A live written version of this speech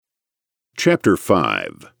Chapter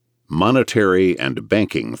 5. Monetary and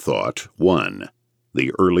Banking Thought 1.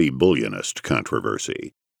 The Early Bullionist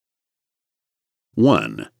Controversy.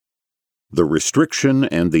 1. The restriction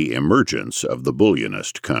and the emergence of the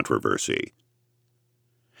Bullionist controversy.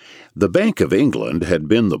 The Bank of England had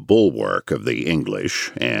been the bulwark of the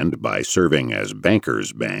English and, by serving as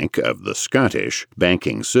Bankers' Bank, of the Scottish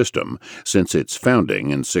banking system since its founding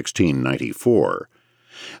in 1694.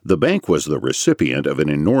 The bank was the recipient of an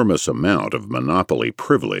enormous amount of monopoly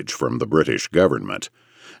privilege from the British government.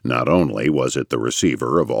 Not only was it the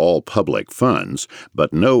receiver of all public funds,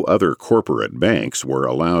 but no other corporate banks were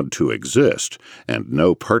allowed to exist, and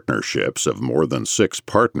no partnerships of more than 6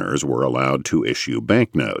 partners were allowed to issue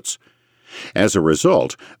banknotes. As a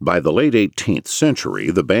result, by the late 18th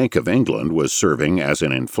century, the Bank of England was serving as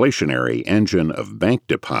an inflationary engine of bank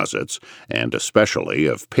deposits, and especially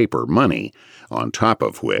of paper money, on top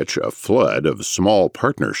of which a flood of small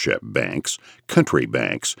partnership banks, country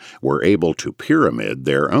banks, were able to pyramid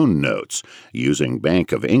their own notes, using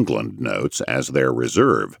Bank of England notes as their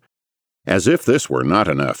reserve. As if this were not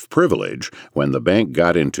enough privilege, when the bank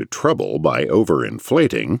got into trouble by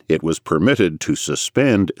overinflating, it was permitted to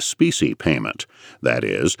suspend specie payment, that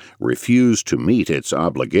is, refuse to meet its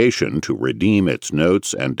obligation to redeem its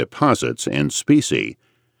notes and deposits in specie.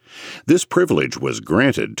 This privilege was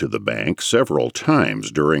granted to the bank several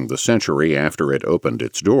times during the century after it opened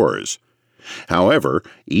its doors. However,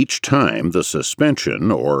 each time the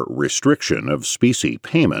suspension or restriction of specie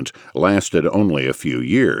payment lasted only a few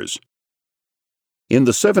years. In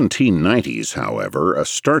the 1790s, however, a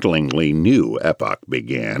startlingly new epoch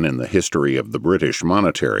began in the history of the British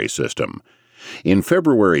monetary system. In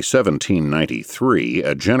February 1793,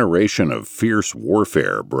 a generation of fierce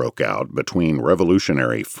warfare broke out between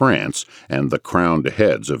revolutionary France and the crowned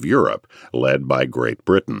heads of Europe, led by Great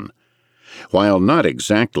Britain. While not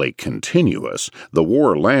exactly continuous, the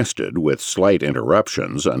war lasted with slight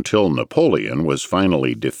interruptions until Napoleon was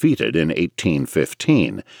finally defeated in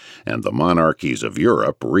 1815, and the monarchies of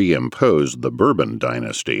Europe reimposed the Bourbon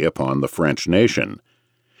dynasty upon the French nation.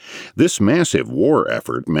 This massive war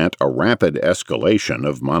effort meant a rapid escalation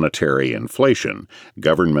of monetary inflation,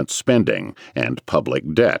 government spending, and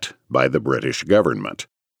public debt by the British government.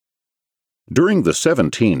 During the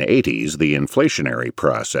 1780s, the inflationary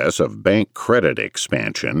process of bank credit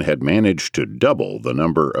expansion had managed to double the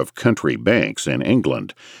number of country banks in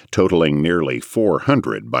England, totaling nearly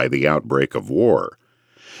 400 by the outbreak of war.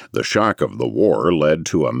 The shock of the war led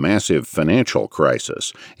to a massive financial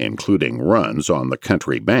crisis, including runs on the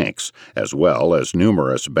country banks, as well as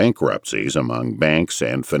numerous bankruptcies among banks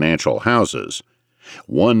and financial houses.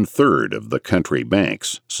 1/3 of the country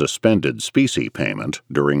banks suspended specie payment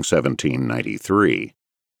during 1793.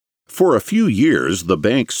 For a few years, the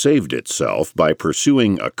bank saved itself by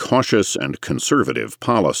pursuing a cautious and conservative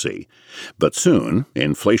policy. But soon,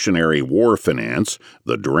 inflationary war finance,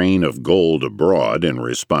 the drain of gold abroad in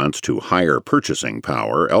response to higher purchasing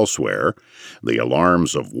power elsewhere, the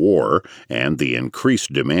alarms of war, and the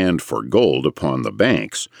increased demand for gold upon the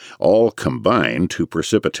banks, all combined to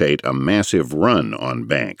precipitate a massive run on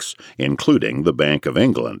banks, including the Bank of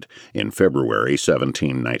England, in February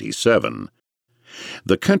 1797.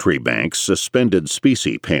 The country banks suspended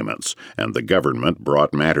specie payments, and the government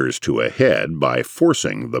brought matters to a head by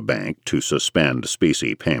forcing the bank to suspend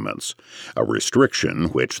specie payments, a restriction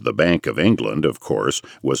which the Bank of England, of course,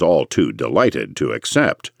 was all too delighted to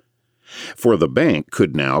accept. For the bank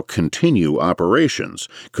could now continue operations,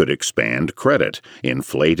 could expand credit,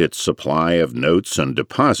 inflate its supply of notes and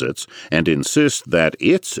deposits, and insist that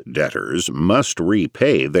its debtors must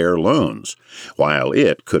repay their loans, while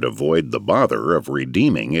it could avoid the bother of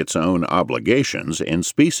redeeming its own obligations in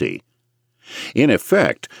specie. In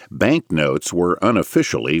effect, banknotes were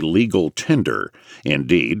unofficially legal tender,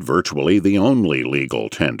 indeed virtually the only legal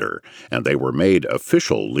tender, and they were made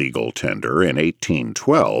official legal tender in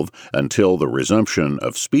 1812 until the resumption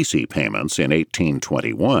of specie payments in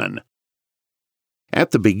 1821.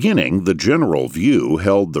 At the beginning, the general view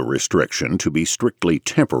held the restriction to be strictly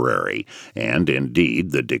temporary, and indeed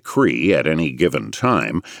the decree at any given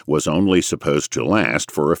time was only supposed to last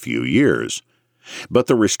for a few years. But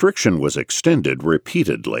the restriction was extended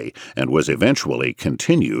repeatedly and was eventually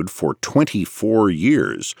continued for 24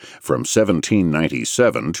 years, from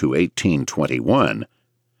 1797 to 1821.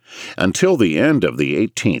 Until the end of the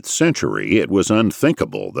 18th century, it was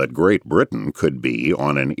unthinkable that Great Britain could be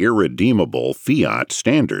on an irredeemable fiat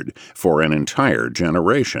standard for an entire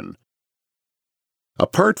generation.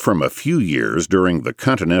 Apart from a few years during the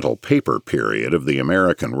Continental Paper period of the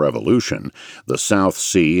American Revolution, the South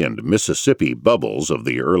Sea and Mississippi bubbles of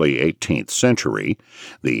the early 18th century,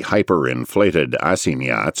 the hyperinflated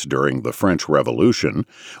assignats during the French Revolution,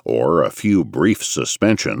 or a few brief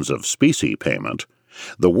suspensions of specie payment,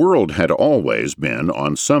 the world had always been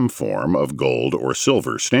on some form of gold or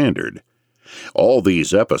silver standard. All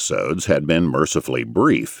these episodes had been mercifully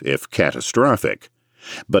brief, if catastrophic.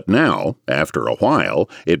 But now, after a while,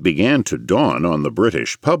 it began to dawn on the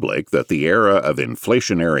British public that the era of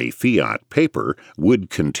inflationary fiat paper would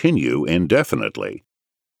continue indefinitely.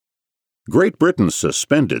 Great Britain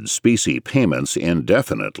suspended specie payments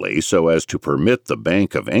indefinitely so as to permit the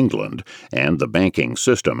Bank of England and the banking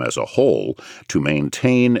system as a whole to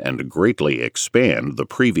maintain and greatly expand the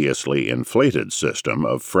previously inflated system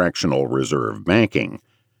of fractional reserve banking.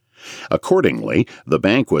 Accordingly, the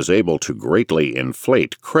bank was able to greatly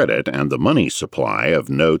inflate credit and the money supply of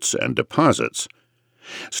notes and deposits.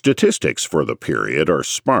 Statistics for the period are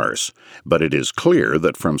sparse, but it is clear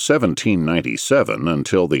that from 1797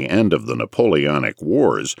 until the end of the Napoleonic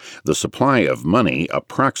Wars, the supply of money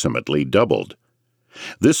approximately doubled.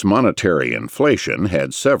 This monetary inflation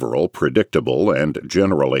had several predictable and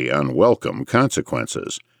generally unwelcome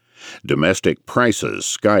consequences. Domestic prices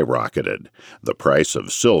skyrocketed. The price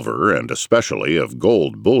of silver, and especially of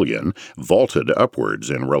gold bullion, vaulted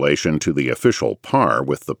upwards in relation to the official par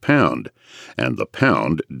with the pound, and the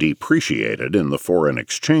pound depreciated in the foreign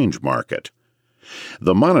exchange market.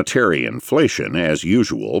 The monetary inflation, as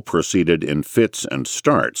usual, proceeded in fits and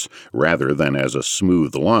starts rather than as a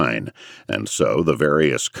smooth line, and so the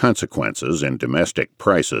various consequences in domestic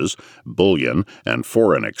prices, bullion, and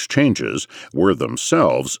foreign exchanges were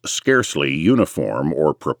themselves scarcely uniform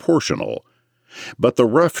or proportional. But the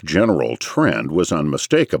rough general trend was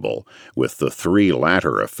unmistakable, with the three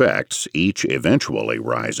latter effects each eventually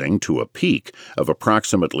rising to a peak of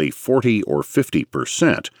approximately 40 or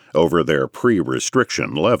 50% over their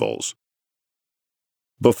pre-restriction levels.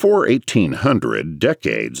 Before 1800,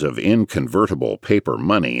 decades of inconvertible paper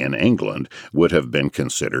money in England would have been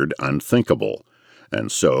considered unthinkable,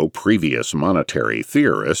 and so previous monetary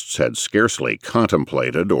theorists had scarcely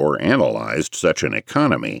contemplated or analyzed such an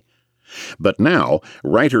economy. But now,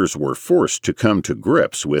 writers were forced to come to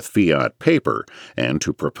grips with fiat paper and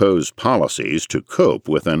to propose policies to cope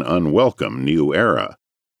with an unwelcome new era.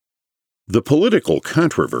 The political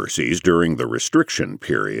controversies during the restriction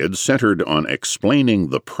period centered on explaining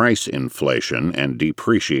the price inflation and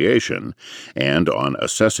depreciation and on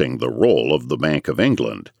assessing the role of the Bank of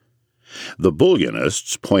England. The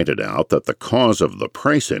Bullionists pointed out that the cause of the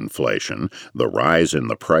price inflation, the rise in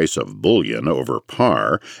the price of bullion over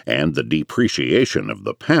par, and the depreciation of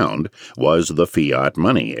the pound, was the fiat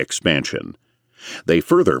money expansion. They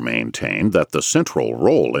further maintained that the central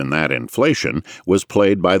role in that inflation was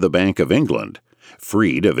played by the Bank of England,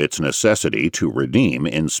 freed of its necessity to redeem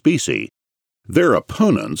in specie. Their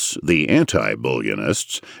opponents, the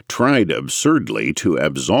anti-Bullionists, tried absurdly to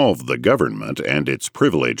absolve the government and its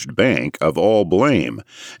privileged bank of all blame,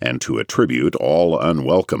 and to attribute all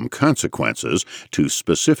unwelcome consequences to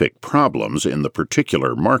specific problems in the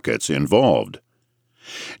particular markets involved.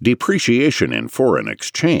 Depreciation in foreign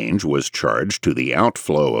exchange was charged to the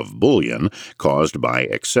outflow of bullion caused by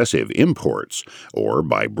excessive imports or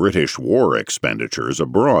by British war expenditures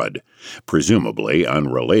abroad, presumably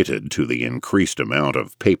unrelated to the increased amount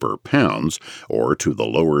of paper pounds or to the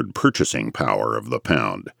lowered purchasing power of the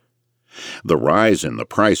pound. The rise in the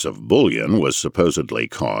price of bullion was supposedly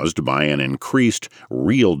caused by an increased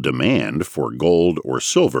real demand for gold or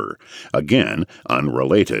silver, again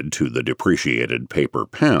unrelated to the depreciated paper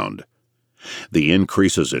pound. The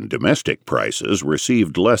increases in domestic prices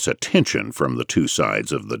received less attention from the two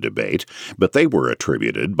sides of the debate, but they were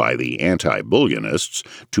attributed by the anti-Bullionists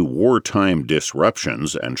to wartime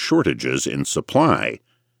disruptions and shortages in supply.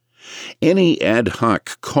 Any ad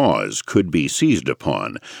hoc cause could be seized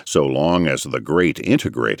upon, so long as the great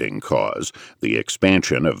integrating cause, the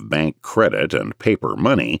expansion of bank credit and paper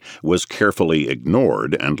money, was carefully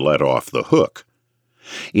ignored and let off the hook.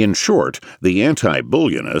 In short, the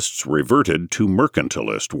anti-Bullionists reverted to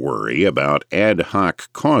mercantilist worry about ad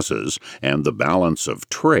hoc causes and the balance of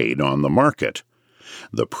trade on the market.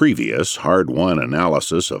 The previous hard-won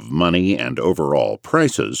analysis of money and overall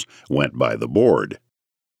prices went by the board.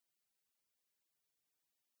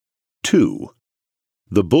 2.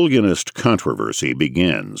 The Bullionist controversy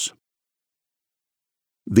begins.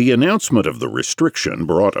 The announcement of the restriction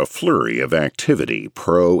brought a flurry of activity,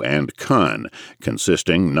 pro and con,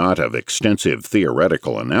 consisting not of extensive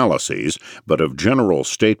theoretical analyses, but of general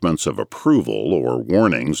statements of approval or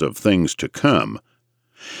warnings of things to come.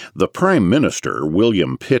 The Prime Minister,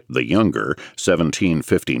 William Pitt the Younger,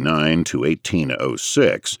 1759 to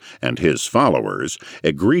 1806, and his followers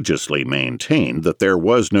egregiously maintained that there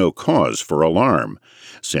was no cause for alarm,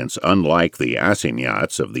 since unlike the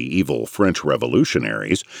assignats of the evil French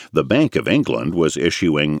revolutionaries, the Bank of England was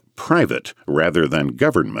issuing private rather than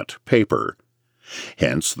government paper.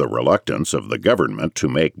 Hence the reluctance of the government to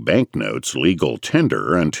make banknotes legal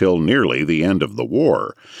tender until nearly the end of the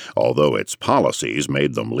war, although its policies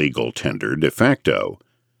made them legal tender de facto.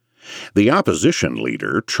 The opposition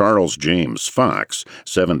leader, Charles James Fox,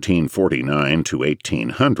 1749 to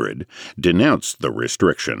 1800, denounced the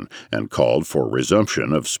restriction and called for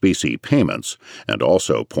resumption of specie payments, and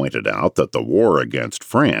also pointed out that the war against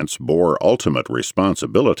France bore ultimate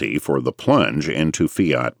responsibility for the plunge into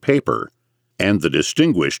fiat paper. And the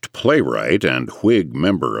distinguished playwright and Whig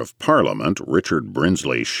Member of Parliament Richard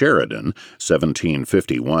Brinsley Sheridan,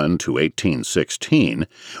 1751 to 1816,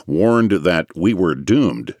 warned that we were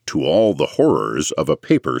doomed to all the horrors of a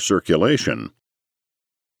paper circulation.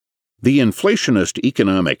 The inflationist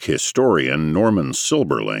economic historian Norman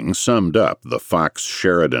Silberling summed up the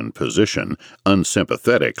Fox-Sheridan position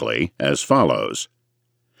unsympathetically as follows.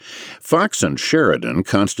 Fox and Sheridan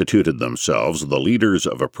constituted themselves the leaders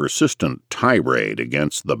of a persistent tirade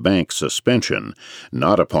against the bank suspension,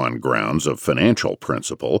 not upon grounds of financial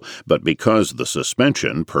principle, but because the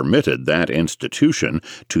suspension permitted that institution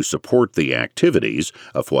to support the activities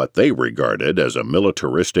of what they regarded as a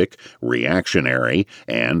militaristic, reactionary,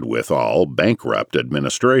 and, withal, bankrupt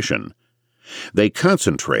administration. They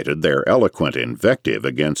concentrated their eloquent invective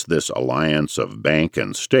against this alliance of bank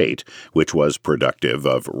and state, which was productive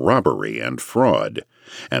of robbery and fraud,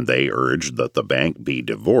 and they urged that the bank be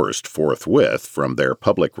divorced forthwith from their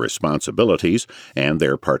public responsibilities and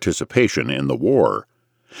their participation in the war.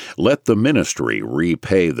 Let the ministry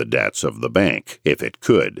repay the debts of the bank, if it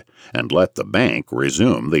could, and let the bank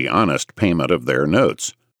resume the honest payment of their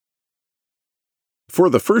notes. For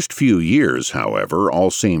the first few years, however,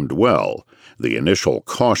 all seemed well. The initial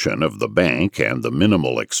caution of the bank and the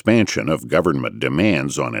minimal expansion of government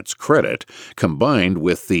demands on its credit, combined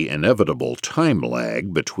with the inevitable time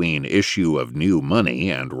lag between issue of new money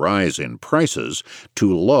and rise in prices,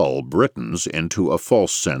 to lull Britons into a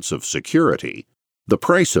false sense of security. The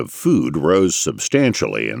price of food rose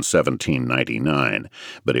substantially in 1799,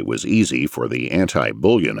 but it was easy for the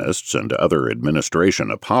anti-Bullionists and other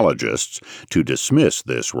administration apologists to dismiss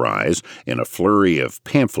this rise in a flurry of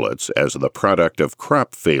pamphlets as the product of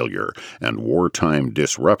crop failure and wartime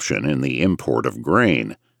disruption in the import of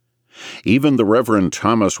grain. Even the Reverend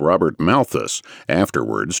Thomas Robert Malthus,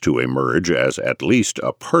 afterwards to emerge as at least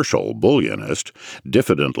a partial Bullionist,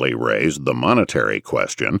 diffidently raised the monetary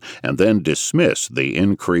question and then dismissed the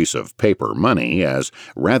increase of paper money as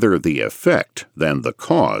rather the effect than the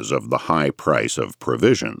cause of the high price of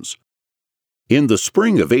provisions. In the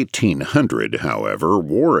spring of 1800, however,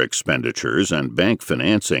 war expenditures and bank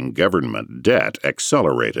financing government debt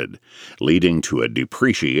accelerated, leading to a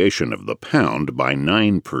depreciation of the pound by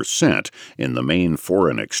 9% in the main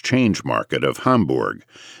foreign exchange market of Hamburg,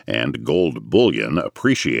 and gold bullion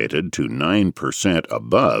appreciated to 9%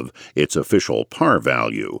 above its official par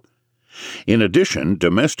value. In addition,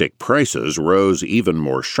 domestic prices rose even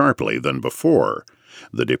more sharply than before.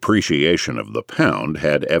 The depreciation of the pound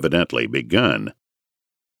had evidently begun.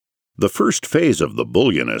 The first phase of the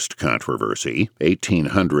Bullionist controversy,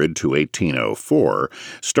 1800 to 1804,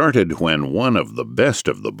 started when one of the best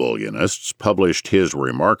of the Bullionists published his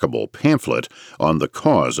remarkable pamphlet on the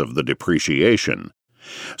cause of the depreciation.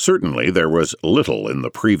 Certainly there was little in the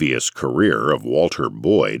previous career of Walter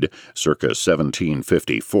Boyd, circa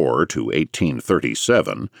 1754 to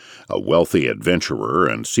 1837, a wealthy adventurer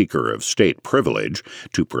and seeker of state privilege,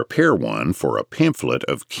 to prepare one for a pamphlet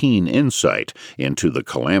of keen insight into the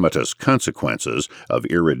calamitous consequences of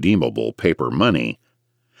irredeemable paper money.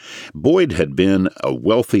 Boyd had been a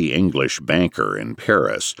wealthy English banker in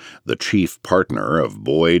Paris, the chief partner of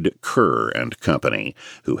Boyd, Kerr and Company,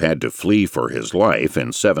 who had to flee for his life in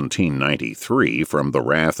 1793 from the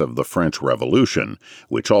wrath of the French Revolution,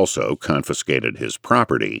 which also confiscated his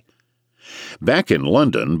property. Back in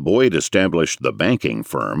London, Boyd established the banking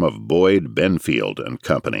firm of Boyd, Benfield and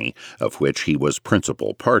Company, of which he was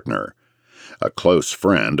principal partner. A close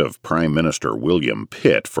friend of Prime Minister William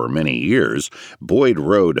Pitt for many years, Boyd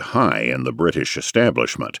rode high in the British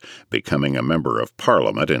establishment, becoming a member of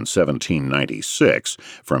Parliament in 1796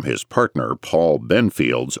 from his partner Paul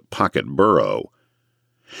Benfield's pocket borough.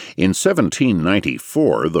 In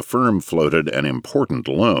 1794, the firm floated an important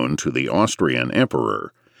loan to the Austrian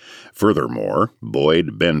Emperor. Furthermore,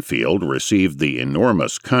 Boyd Benfield received the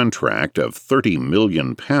enormous contract of £30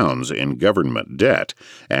 million in government debt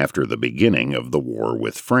after the beginning of the war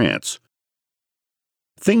with France.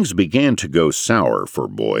 Things began to go sour for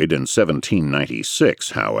Boyd in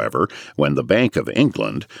 1796, however, when the Bank of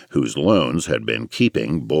England, whose loans had been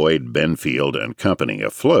keeping Boyd, Benfield and Company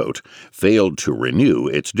afloat, failed to renew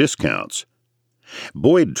its discounts.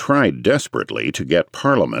 Boyd tried desperately to get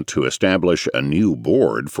Parliament to establish a new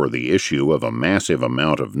board for the issue of a massive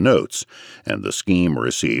amount of notes, and the scheme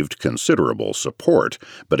received considerable support,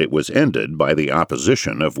 but it was ended by the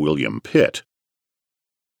opposition of William Pitt.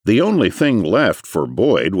 The only thing left for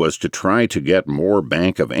Boyd was to try to get more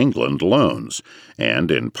Bank of England loans, and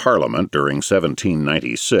in Parliament during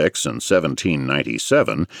 1796 and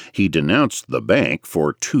 1797 he denounced the bank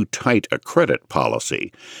for too tight a credit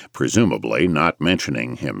policy, presumably not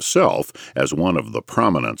mentioning himself as one of the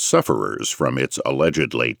prominent sufferers from its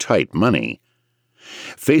allegedly tight money.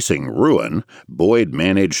 Facing ruin, Boyd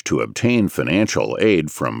managed to obtain financial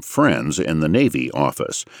aid from friends in the Navy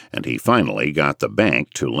Office, and he finally got the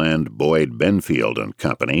bank to lend Boyd Benfield and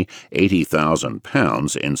Company £80,000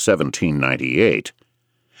 in 1798.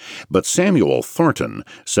 But Samuel Thornton,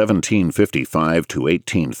 1755 to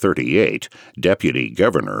 1838, deputy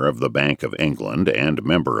governor of the Bank of England and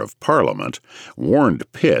member of Parliament,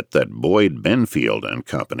 warned Pitt that Boyd Benfield and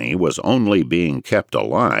Company was only being kept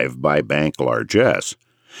alive by bank largesse,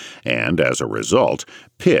 and as a result,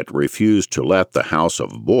 Pitt refused to let the House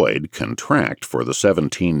of Boyd contract for the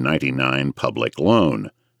 1799 public loan.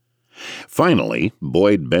 Finally,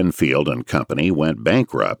 Boyd Benfield and Company went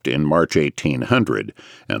bankrupt in March 1800,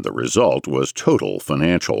 and the result was total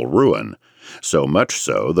financial ruin, so much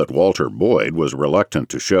so that Walter Boyd was reluctant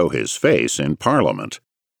to show his face in Parliament.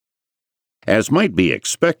 As might be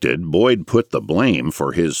expected, Boyd put the blame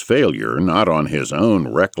for his failure not on his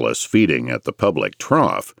own reckless feeding at the public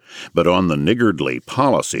trough, but on the niggardly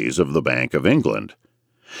policies of the Bank of England.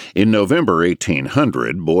 In November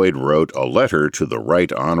 1800, Boyd wrote a letter to the Right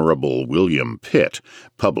Honorable William Pitt,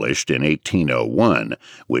 published in 1801,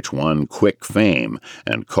 which won quick fame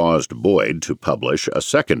and caused Boyd to publish a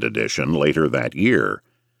second edition later that year.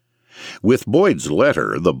 With Boyd's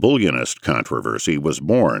letter, the Bullionist controversy was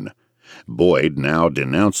born. Boyd now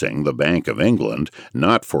denouncing the Bank of England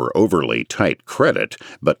not for overly tight credit,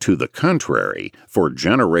 but to the contrary, for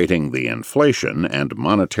generating the inflation and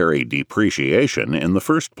monetary depreciation in the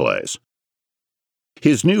first place.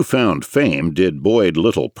 His newfound fame did Boyd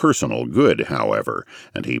little personal good, however,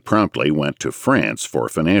 and he promptly went to France for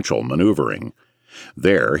financial maneuvering.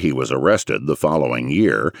 There he was arrested the following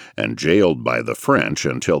year and jailed by the French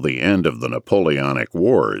until the end of the Napoleonic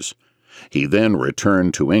Wars. He then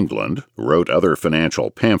returned to England, wrote other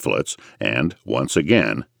financial pamphlets, and, once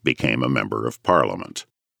again, became a member of Parliament.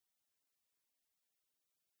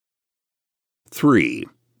 3.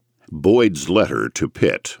 Boyd's letter to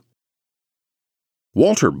Pitt.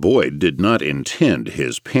 Walter Boyd did not intend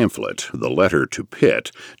his pamphlet, The Letter to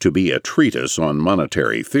Pitt, to be a treatise on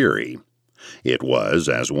monetary theory. It was,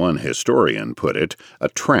 as one historian put it, a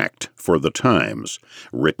tract for the times,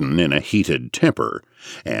 written in a heated temper,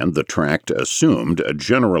 and the tract assumed a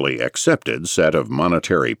generally accepted set of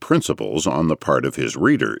monetary principles on the part of his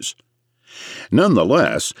readers.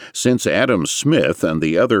 Nonetheless, since Adam Smith and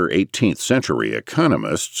the other 18th-century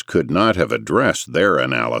economists could not have addressed their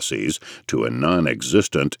analyses to a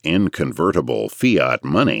non-existent, inconvertible fiat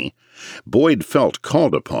money, Boyd felt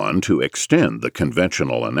called upon to extend the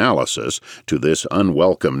conventional analysis to this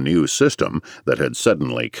unwelcome new system that had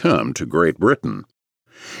suddenly come to Great Britain.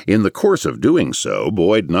 In the course of doing so,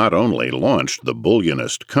 Boyd not only launched the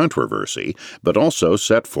Bullionist controversy, but also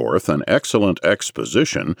set forth an excellent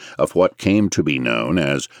exposition of what came to be known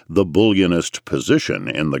as the Bullionist position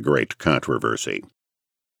in the great controversy.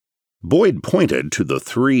 Boyd pointed to the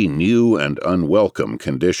three new and unwelcome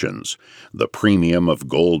conditions: the premium of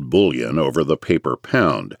gold bullion over the paper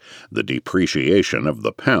pound, the depreciation of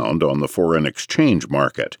the pound on the foreign exchange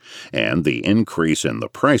market, and the increase in the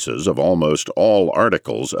prices of almost all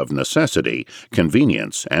articles of necessity,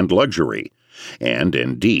 convenience, and luxury, and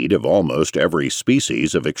indeed of almost every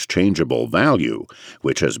species of exchangeable value,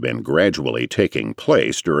 which has been gradually taking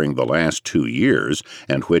place during the last 2 years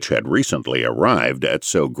and which had recently arrived at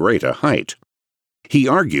so great a height. He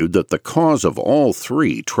argued that the cause of all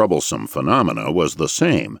three troublesome phenomena was the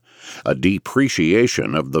same: a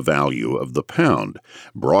depreciation of the value of the pound,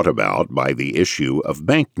 brought about by the issue of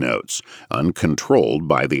banknotes, uncontrolled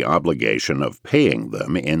by the obligation of paying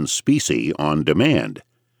them in specie on demand.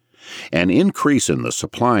 An increase in the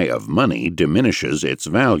supply of money diminishes its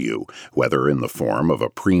value, whether in the form of a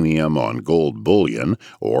premium on gold bullion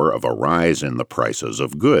or of a rise in the prices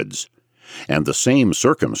of goods. And the same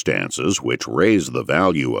circumstances which raise the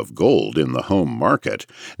value of gold in the home market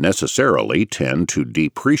necessarily tend to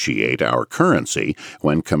depreciate our currency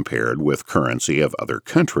when compared with currency of other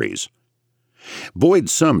countries. Boyd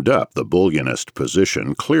summed up the Bullionist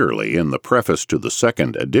position clearly in the preface to the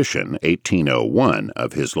second edition, 1801,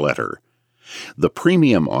 of his letter. The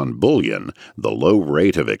premium on bullion, the low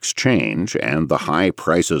rate of exchange, and the high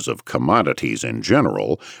prices of commodities in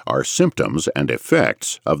general are symptoms and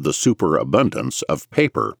effects of the superabundance of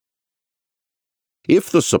paper.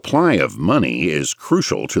 If the supply of money is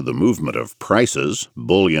crucial to the movement of prices,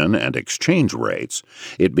 bullion, and exchange rates,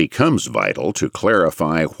 it becomes vital to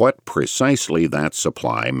clarify what precisely that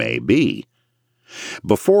supply may be.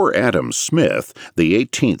 Before Adam Smith, the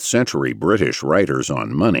 18th century British writers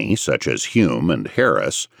on money, such as Hume and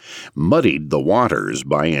Harris, muddied the waters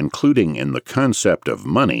by including in the concept of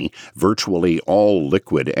money virtually all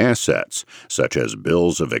liquid assets, such as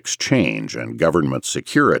bills of exchange and government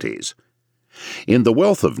securities. In The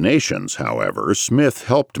Wealth of Nations, however, Smith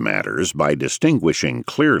helped matters by distinguishing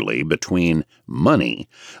clearly between money,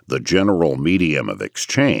 the general medium of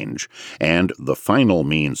exchange, and the final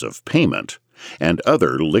means of payment, and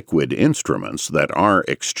other liquid instruments that are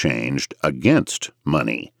exchanged against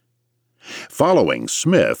money. Following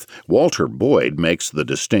Smith, Walter Boyd makes the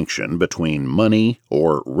distinction between money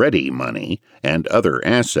or ready money and other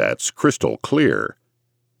assets crystal clear.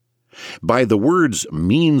 By the words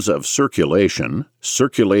means of circulation,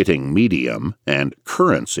 circulating medium, and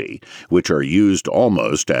currency, which are used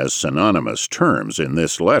almost as synonymous terms in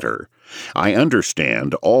this letter, I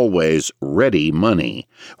understand always ready money,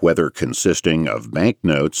 whether consisting of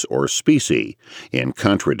banknotes or specie, in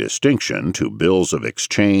contradistinction to bills of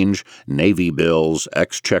exchange, navy bills,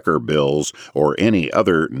 exchequer bills, or any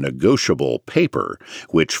other negotiable paper,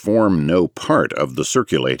 which form no part of the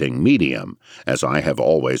circulating medium, as I have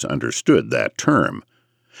always understood that term.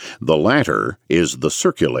 The latter is the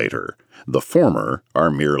circulator, the former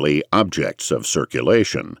are merely objects of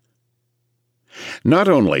circulation. Not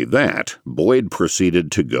only that, Boyd proceeded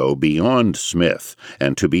to go beyond Smith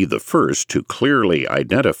and to be the first to clearly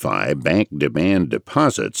identify bank demand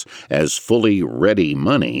deposits as fully ready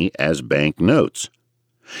money as bank notes.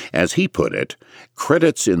 As he put it,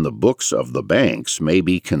 credits in the books of the banks may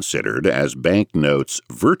be considered as bank notes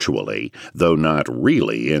virtually, though not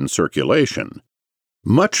really in circulation.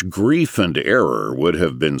 Much grief and error would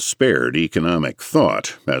have been spared economic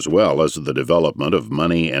thought, as well as the development of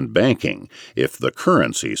money and banking, if the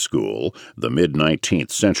currency school, the mid-19th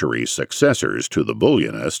century successors to the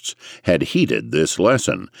Bullionists, had heeded this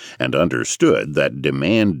lesson and understood that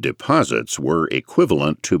demand deposits were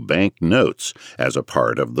equivalent to bank notes as a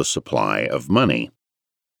part of the supply of money.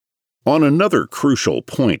 On another crucial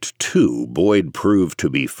point, too, Boyd proved to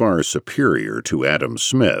be far superior to Adam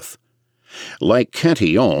Smith. Like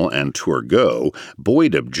Cantillon and Turgot,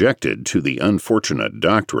 Boyd objected to the unfortunate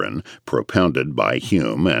doctrine, propounded by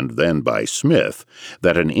Hume and then by Smith,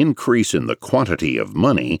 that an increase in the quantity of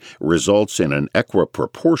money results in an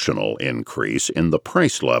equiproportional increase in the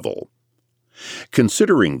price level.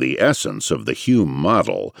 Considering the essence of the Hume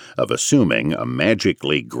model of assuming a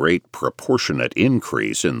magically great proportionate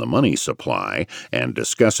increase in the money supply and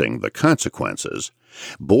discussing the consequences,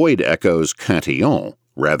 Boyd echoes Cantillon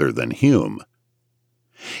rather than Hume.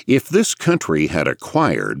 If this country had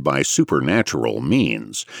acquired by supernatural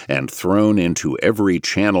means and thrown into every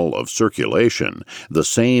channel of circulation the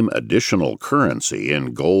same additional currency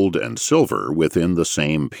in gold and silver within the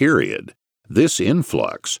same period, this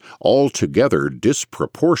influx, altogether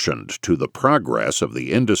disproportioned to the progress of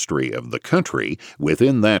the industry of the country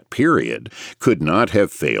within that period, could not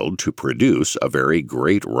have failed to produce a very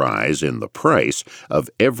great rise in the price of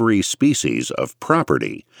every species of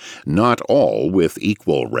property, not all with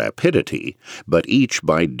equal rapidity, but each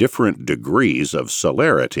by different degrees of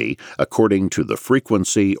celerity according to the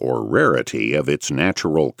frequency or rarity of its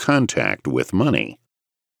natural contact with money.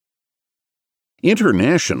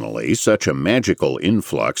 Internationally, such a magical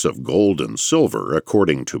influx of gold and silver,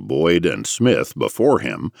 according to Boyd and Smith before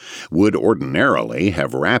him, would ordinarily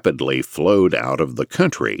have rapidly flowed out of the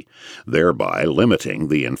country, thereby limiting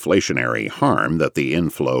the inflationary harm that the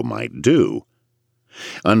inflow might do.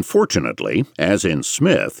 Unfortunately, as in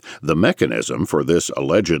Smith, the mechanism for this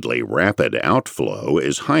allegedly rapid outflow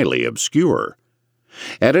is highly obscure.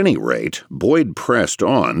 At any rate, Boyd pressed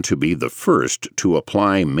on to be the first to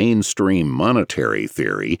apply mainstream monetary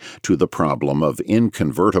theory to the problem of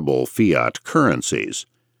inconvertible fiat currencies.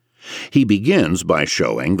 He begins by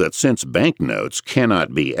showing that since banknotes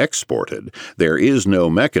cannot be exported, there is no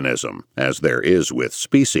mechanism, as there is with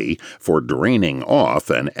specie, for draining off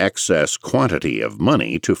an excess quantity of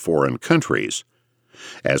money to foreign countries.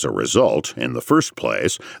 As a result, in the first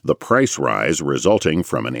place, the price rise resulting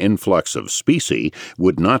from an influx of specie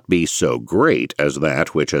would not be so great as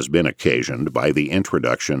that which has been occasioned by the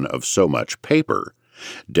introduction of so much paper,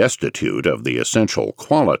 destitute of the essential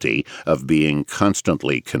quality of being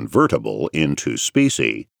constantly convertible into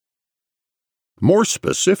specie. More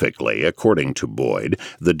specifically, according to Boyd,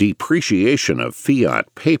 the depreciation of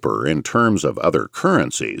fiat paper in terms of other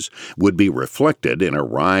currencies would be reflected in a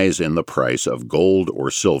rise in the price of gold or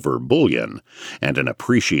silver bullion, and an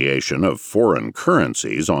appreciation of foreign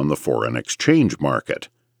currencies on the foreign exchange market.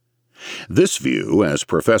 This view, as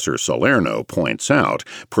Professor Salerno points out,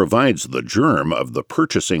 provides the germ of the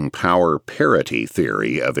purchasing power parity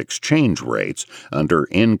theory of exchange rates under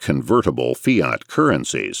inconvertible fiat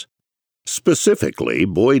currencies. Specifically,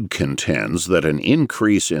 Boyd contends that an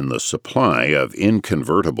increase in the supply of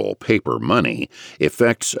inconvertible paper money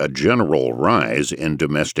effects a general rise in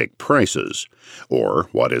domestic prices, or,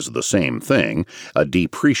 what is the same thing, a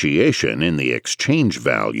depreciation in the exchange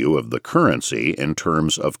value of the currency in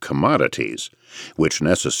terms of commodities, which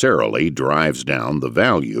necessarily drives down the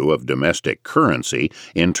value of domestic currency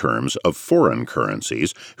in terms of foreign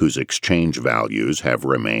currencies whose exchange values have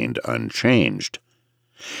remained unchanged.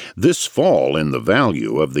 This fall in the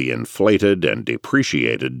value of the inflated and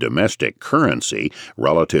depreciated domestic currency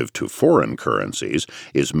relative to foreign currencies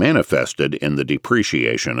is manifested in the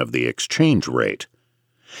depreciation of the exchange rate.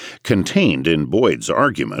 Contained in Boyd's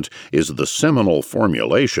argument is the seminal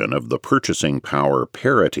formulation of the purchasing power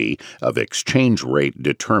parity of exchange rate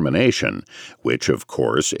determination, which, of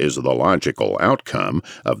course, is the logical outcome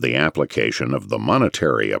of the application of the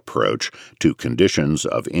monetary approach to conditions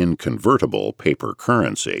of inconvertible paper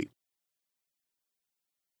currency.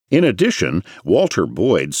 In addition, Walter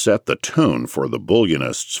Boyd set the tone for the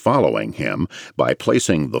Bullionists following him by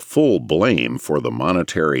placing the full blame for the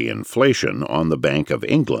monetary inflation on the Bank of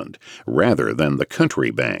England, rather than the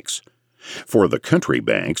country banks. For the country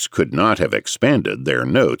banks could not have expanded their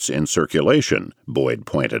notes in circulation, Boyd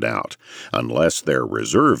pointed out, unless their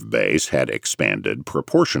reserve base had expanded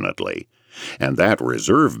proportionately, and that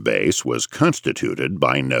reserve base was constituted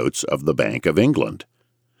by notes of the Bank of England.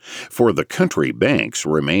 For the country banks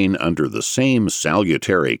remain under the same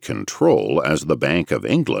salutary control as the Bank of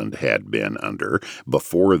England had been under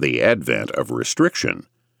before the advent of restriction.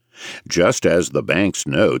 Just as the bank's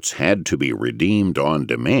notes had to be redeemed on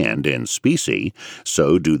demand in specie,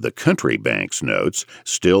 so do the country bank's notes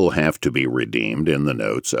still have to be redeemed in the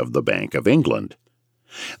notes of the Bank of England.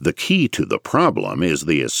 The key to the problem is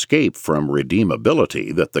the escape from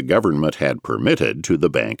redeemability that the government had permitted to the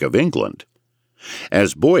Bank of England.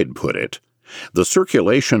 As Boyd put it, the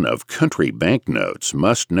circulation of country banknotes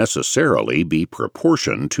must necessarily be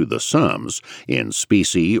proportioned to the sums, in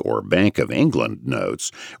specie or Bank of England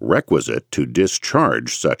notes, requisite to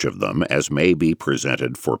discharge such of them as may be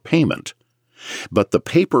presented for payment. But the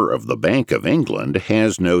paper of the Bank of England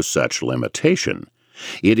has no such limitation.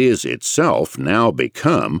 It is itself now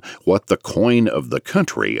become what the coin of the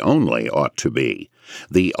country only ought to be,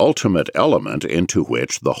 the ultimate element into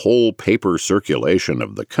which the whole paper circulation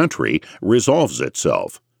of the country resolves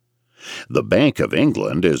itself. The Bank of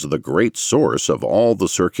England is the great source of all the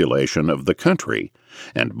circulation of the country,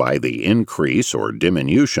 and by the increase or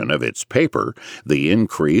diminution of its paper, the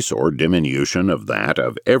increase or diminution of that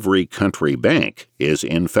of every country bank is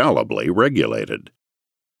infallibly regulated.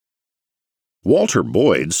 Walter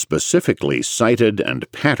Boyd specifically cited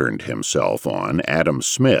and patterned himself on Adam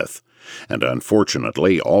Smith, and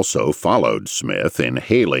unfortunately also followed Smith in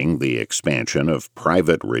hailing the expansion of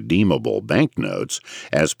private redeemable banknotes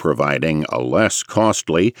as providing a less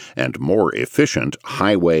costly and more efficient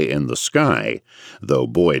highway in the sky, though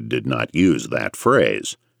Boyd did not use that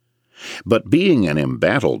phrase. But being an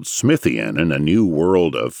embattled Smithian in a new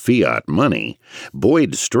world of fiat money,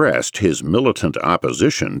 Boyd stressed his militant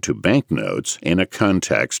opposition to banknotes in a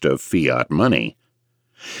context of fiat money.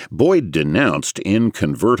 Boyd denounced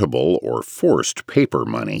inconvertible or forced paper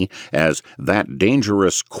money as that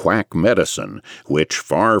dangerous quack medicine which,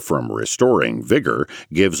 far from restoring vigor,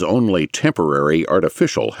 gives only temporary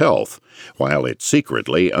artificial health, while it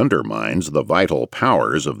secretly undermines the vital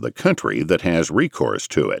powers of the country that has recourse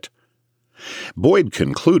to it. Boyd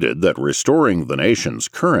concluded that restoring the nation's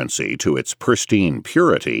currency to its pristine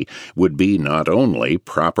purity would be not only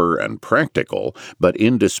proper and practical, but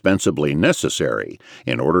indispensably necessary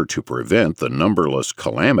in order to prevent the numberless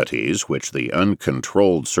calamities which the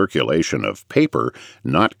uncontrolled circulation of paper,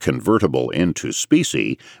 not convertible into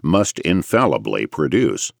specie, must infallibly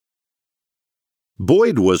produce.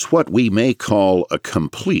 Boyd was what we may call a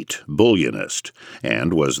complete Bullionist,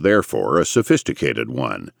 and was therefore a sophisticated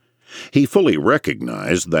one. He fully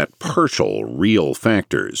recognized that partial real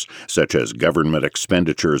factors, such as government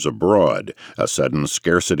expenditures abroad, a sudden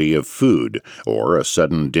scarcity of food, or a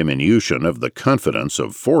sudden diminution of the confidence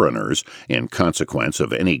of foreigners in consequence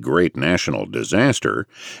of any great national disaster,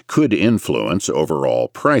 could influence overall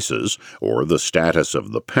prices or the status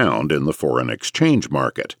of the pound in the foreign exchange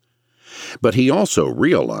market. But he also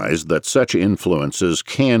realized that such influences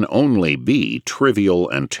can only be trivial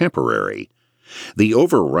and temporary. The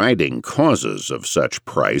overriding causes of such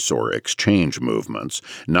price or exchange movements,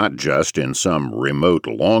 not just in some remote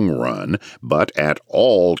long run, but at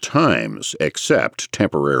all times except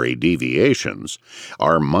temporary deviations,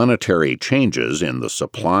 are monetary changes in the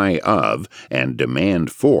supply of and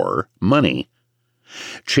demand for money.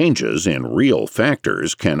 Changes in real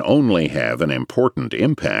factors can only have an important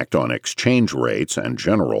impact on exchange rates and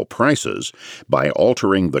general prices by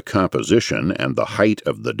altering the composition and the height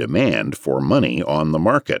of the demand for money on the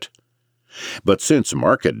market. But since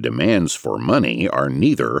market demands for money are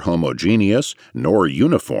neither homogeneous nor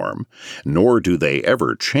uniform, nor do they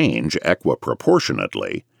ever change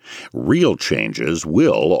equiproportionately, real changes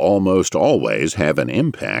will almost always have an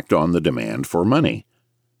impact on the demand for money.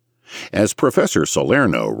 As Professor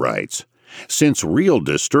Salerno writes, since real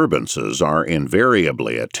disturbances are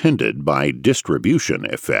invariably attended by distribution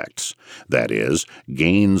effects, that is,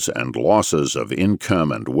 gains and losses of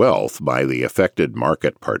income and wealth by the affected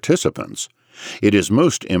market participants, it is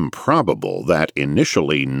most improbable that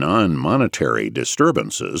initially non-monetary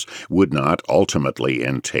disturbances would not ultimately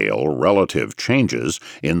entail relative changes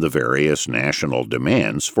in the various national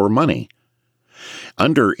demands for money.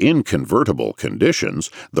 Under inconvertible conditions,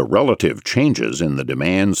 the relative changes in the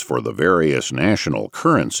demands for the various national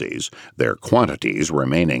currencies, their quantities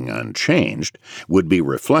remaining unchanged, would be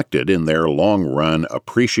reflected in their long-run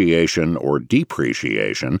appreciation or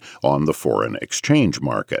depreciation on the foreign exchange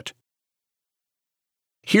market.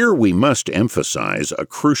 Here we must emphasize a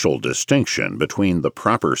crucial distinction between the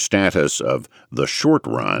proper status of the short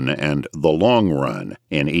run and the long run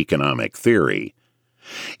in economic theory.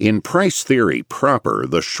 In price theory proper,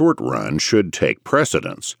 the short run should take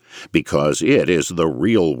precedence, because it is the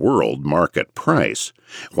real-world market price,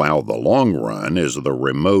 while the long run is the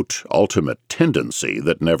remote, ultimate tendency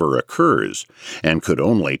that never occurs, and could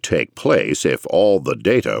only take place if all the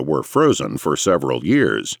data were frozen for several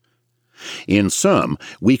years. In sum,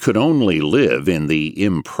 we could only live in the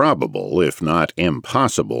improbable, if not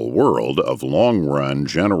impossible, world of long-run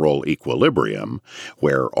general equilibrium,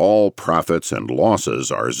 where all profits and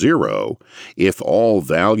losses are zero, if all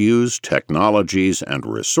values, technologies, and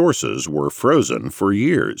resources were frozen for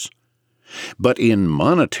years. But in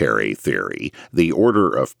monetary theory, the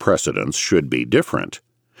order of precedence should be different.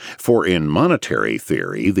 For in monetary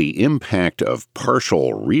theory, the impact of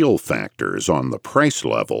partial real factors on the price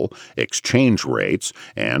level, exchange rates,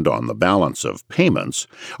 and on the balance of payments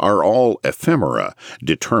are all ephemera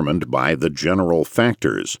determined by the general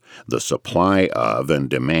factors, the supply of and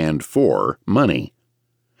demand for money.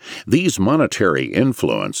 These monetary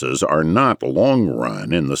influences are not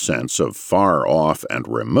long-run in the sense of far off and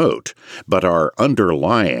remote, but are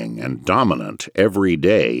underlying and dominant every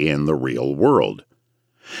day in the real world.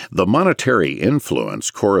 The monetary influence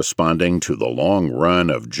corresponding to the long run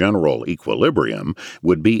of general equilibrium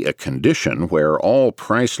would be a condition where all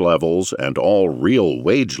price levels and all real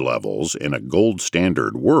wage levels in a gold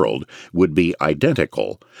standard world would be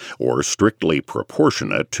identical, or strictly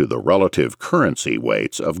proportionate to the relative currency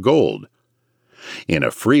weights of gold. In a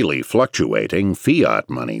freely fluctuating fiat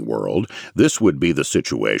money world, this would be the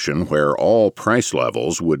situation where all price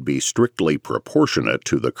levels would be strictly proportionate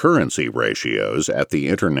to the currency ratios at the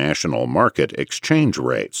international market exchange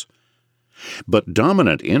rates. But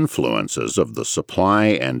dominant influences of the supply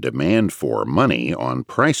and demand for money on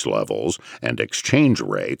price levels and exchange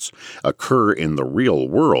rates occur in the real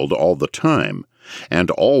world all the time, and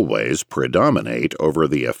always predominate over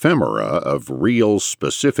the ephemera of real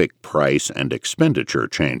specific price and expenditure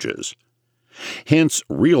changes. Hence,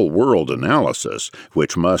 real-world analysis,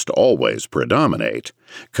 which must always predominate,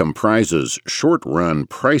 comprises short-run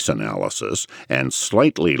price analysis and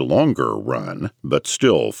slightly longer-run, but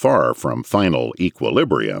still far from final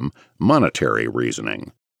equilibrium, monetary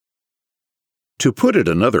reasoning. To put it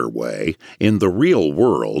another way, in the real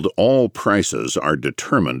world, all prices are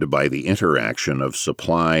determined by the interaction of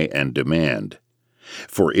supply and demand.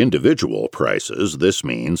 For individual prices, this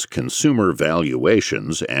means consumer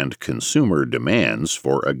valuations and consumer demands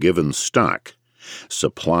for a given stock,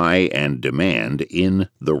 supply and demand in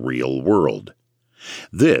the real world.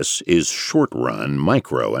 This is short-run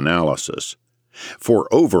microanalysis. For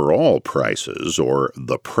overall prices, or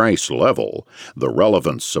the price level, the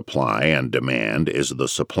relevant supply and demand is the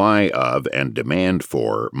supply of and demand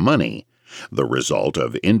for money, the result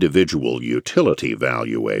of individual utility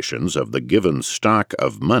valuations of the given stock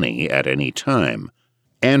of money at any time.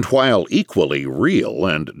 And while equally real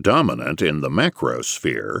and dominant in the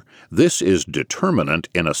macrosphere, this is determinant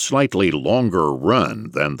in a slightly longer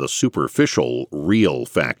run than the superficial real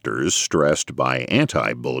factors stressed by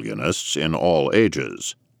anti-Bullionists in all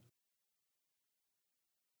ages.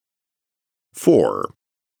 4.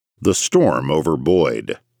 The storm over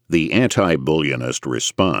Boyd, the anti-Bullionist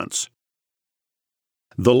response.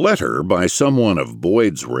 The letter by someone of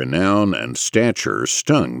Boyd's renown and stature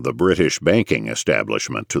stung the British banking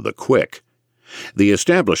establishment to the quick. The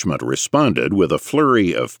establishment responded with a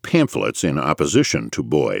flurry of pamphlets in opposition to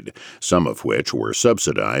Boyd, some of which were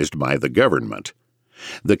subsidized by the government.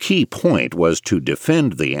 The key point was to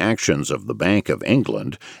defend the actions of the Bank of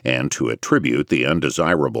England and to attribute the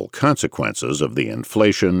undesirable consequences of the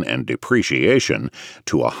inflation and depreciation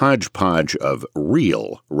to a hodgepodge of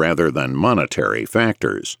real rather than monetary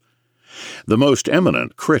factors. The most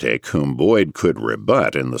eminent critic whom Boyd could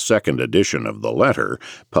rebut in the second edition of the letter,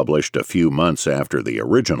 published a few months after the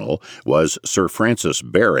original, was Sir Francis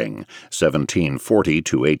Baring, 1740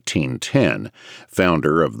 to 1810,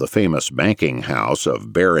 founder of the famous banking house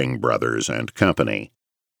of Baring Brothers and Company.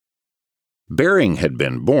 Baring had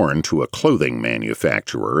been born to a clothing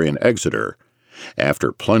manufacturer in Exeter.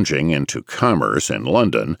 After plunging into commerce in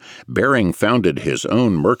London, Baring founded his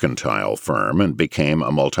own mercantile firm and became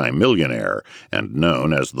a multimillionaire and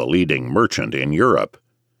known as the leading merchant in Europe.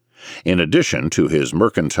 In addition to his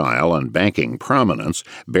mercantile and banking prominence,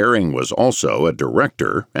 Baring was also a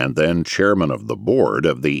director and then chairman of the board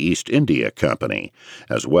of the East India Company,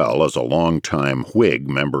 as well as a long-time Whig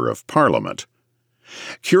member of Parliament.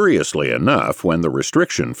 Curiously enough, when the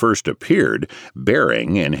restriction first appeared,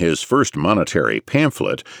 Baring, in his first monetary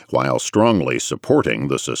pamphlet, while strongly supporting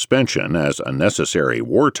the suspension as a necessary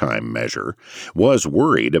wartime measure, was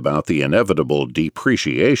worried about the inevitable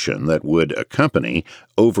depreciation that would accompany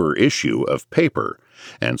overissue of paper,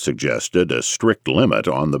 and suggested a strict limit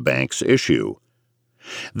on the bank's issue.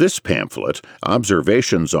 This pamphlet,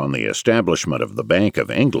 Observations on the Establishment of the Bank of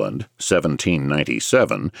England,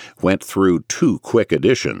 1797, went through 2 quick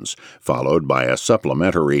editions, followed by a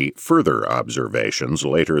supplementary Further Observations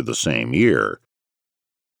later the same year.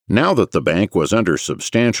 Now that the bank was under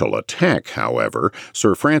substantial attack, however,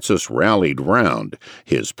 Sir Francis rallied round,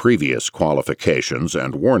 his previous qualifications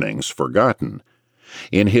and warnings forgotten.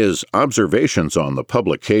 In his Observations on the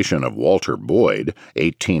Publication of Walter Boyd,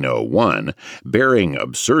 1801, Baring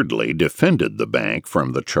absurdly defended the bank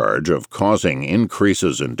from the charge of causing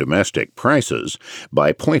increases in domestic prices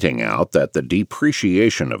by pointing out that the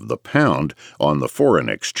depreciation of the pound on the foreign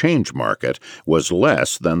exchange market was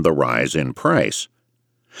less than the rise in price.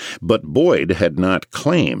 But Boyd had not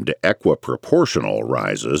claimed equiproportional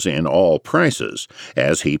rises in all prices,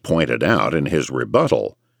 as he pointed out in his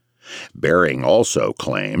rebuttal. Baring also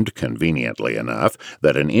claimed, conveniently enough,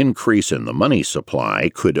 that an increase in the money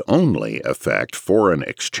supply could only affect foreign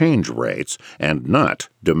exchange rates and not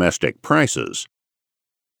domestic prices.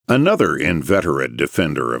 Another inveterate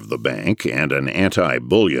defender of the bank and an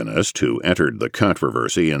anti-Bullionist who entered the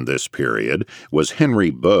controversy in this period was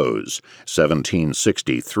Henry Bowes,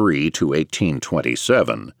 1763 to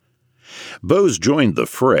 1827. Bowes joined the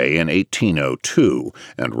fray in 1802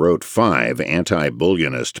 and wrote 5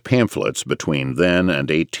 anti-Bullionist pamphlets between then and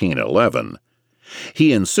 1811.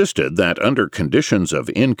 He insisted that under conditions of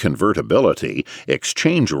inconvertibility,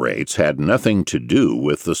 exchange rates had nothing to do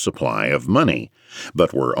with the supply of money,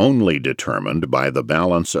 but were only determined by the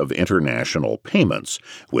balance of international payments,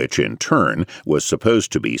 which in turn was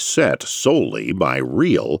supposed to be set solely by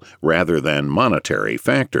real rather than monetary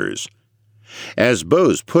factors. As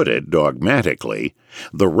Bowes put it dogmatically,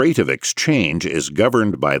 the rate of exchange is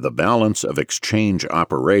governed by the balance of exchange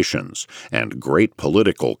operations, and great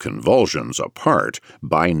political convulsions apart,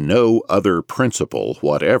 by no other principle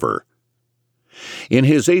whatever. In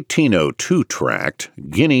his 1802 tract,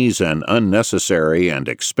 Guineas an Unnecessary and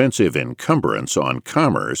Expensive Encumbrance on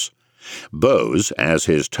Commerce, Bowes, as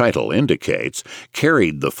his title indicates,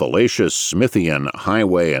 carried the fallacious Smithian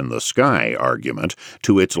highway in the sky argument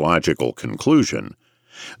to its logical conclusion.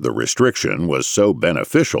 The restriction was so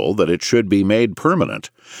beneficial that it should be made permanent,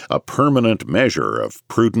 a permanent measure of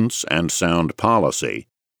prudence and sound policy.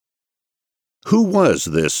 Who was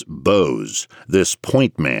this Bowes, this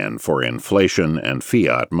point man for inflation and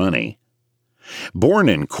fiat money? Born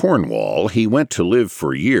in Cornwall, he went to live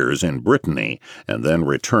for years in Brittany and then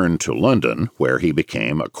returned to London, where he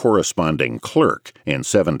became a corresponding clerk in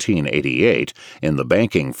 1788 in the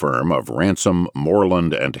banking firm of Ransom,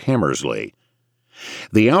 Moreland, and Hammersley.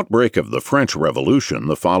 The outbreak of the French Revolution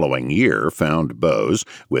the following year found Bowes,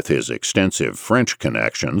 with his extensive French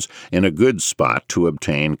connections, in a good spot to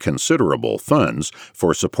obtain considerable funds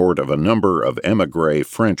for support of a number of émigré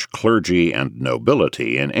French clergy and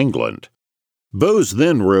nobility in England. Bowes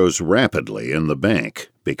then rose rapidly in the bank,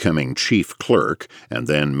 becoming chief clerk and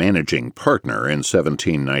then managing partner in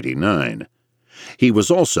 1799. He was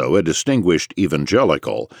also a distinguished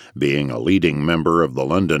evangelical, being a leading member of the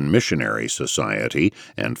London Missionary Society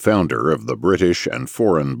and founder of the British and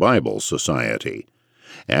Foreign Bible Society.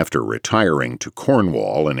 After retiring to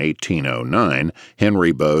Cornwall in 1809,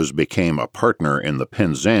 Henry Bowes became a partner in the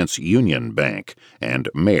Penzance Union Bank and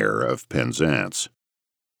mayor of Penzance.